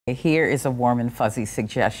Here is a warm and fuzzy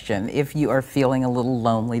suggestion. If you are feeling a little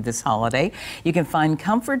lonely this holiday, you can find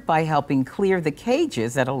comfort by helping clear the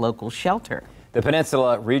cages at a local shelter. The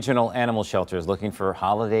Peninsula Regional Animal Shelter is looking for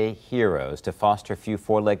holiday heroes to foster a few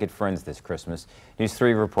four-legged friends this Christmas. News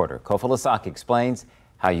 3 reporter Kofa Lasaki explains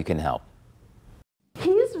how you can help.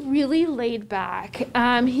 He's really laid back.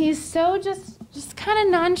 He's so just kind of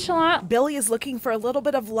nonchalant. Billy is looking for a little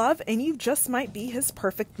bit of love, and you just might be his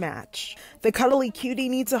perfect match. The cuddly cutie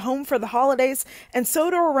needs a home for the holidays, and so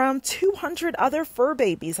do around 200 other fur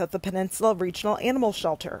babies at the Peninsula Regional Animal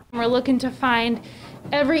Shelter. We're looking to find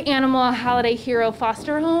every animal a holiday hero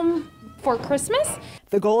foster home for Christmas.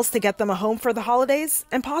 The goal is to get them a home for the holidays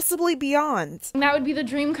and possibly beyond. And that would be the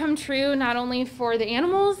dream come true, not only for the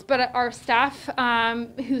animals, but our staff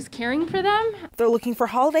who's caring for them. They're looking for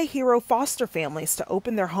holiday hero foster families to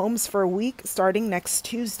open their homes for a week starting next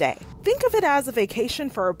Tuesday. Think of it as a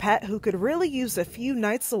vacation for a pet who could really use a few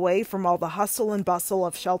nights away from all the hustle and bustle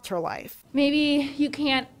of shelter life. Maybe you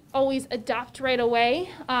can't always adopt right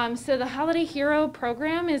away. So the Holiday Hero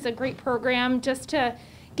program is a great program just to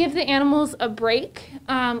give the animals a break,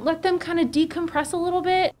 let them kind of decompress a little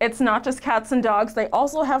bit. It's not just cats and dogs, they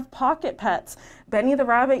also have pocket pets. Benny the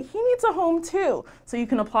rabbit, he needs a home too. So you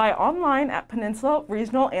can apply online at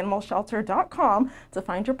peninsularegionalanimalshelter.com to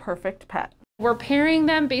find your perfect pet. We're pairing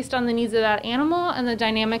them based on the needs of that animal and the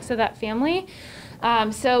dynamics of that family.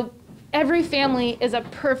 So every family is a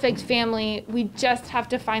perfect family. We just have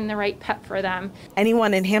to find the right pet for them.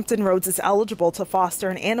 Anyone in Hampton Roads is eligible to foster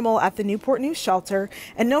an animal at the Newport News shelter,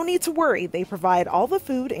 and no need to worry, they provide all the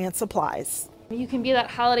food and supplies. You can be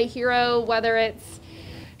that holiday hero, whether it's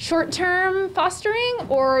short-term fostering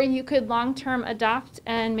or you could long-term adopt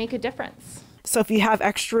and make a difference. So if you have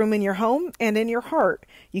extra room in your home and in your heart,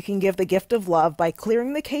 you can give the gift of love by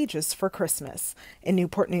clearing the cages for Christmas. In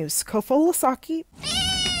Newport News, Kofa Lasaki,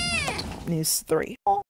 News 3.